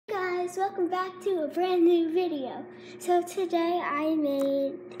guys, welcome back to a brand new video. So today I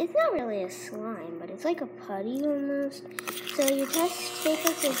made, it's not really a slime, but it's like a putty almost. So you just take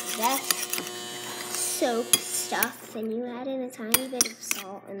like this Zest soap stuff and you add in a tiny bit of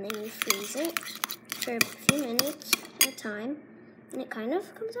salt and then you freeze it for a few minutes at a time. And it kind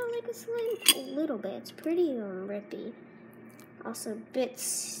of comes out like a slime a little bit. It's pretty rippy. Also a bit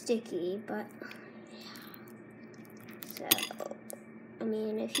sticky, but so I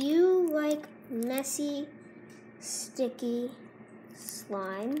mean, if you like messy, sticky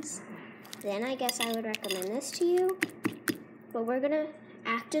slimes, then I guess I would recommend this to you. But we're gonna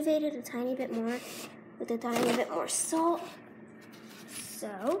activate it a tiny bit more with a tiny bit more salt.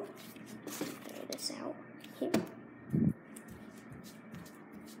 So, throw this out here.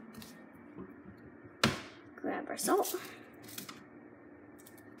 Grab our salt.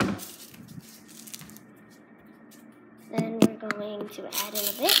 Then we're going to add in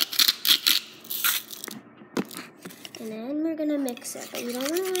a bit. And then we're going to mix it. But you don't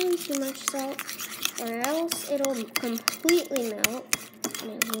want to add in too much salt or else it'll completely melt.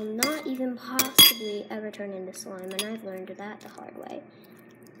 And it will not even possibly ever turn into slime. And I've learned that the hard way.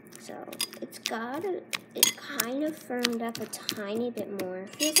 So it kind of firmed up a tiny bit more.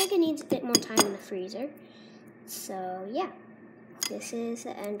 Feels like it needs a bit more time in the freezer. So yeah, this is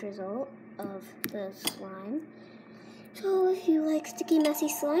the end result of the slime. So if you like sticky, messy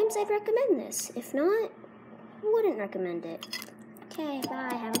slimes, I'd recommend this. If not, wouldn't recommend it. Okay,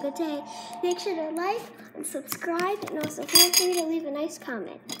 bye. Have a good day. Make sure to like and subscribe, and also feel free to leave a nice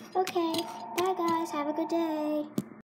comment. Okay, bye guys. Have a good day.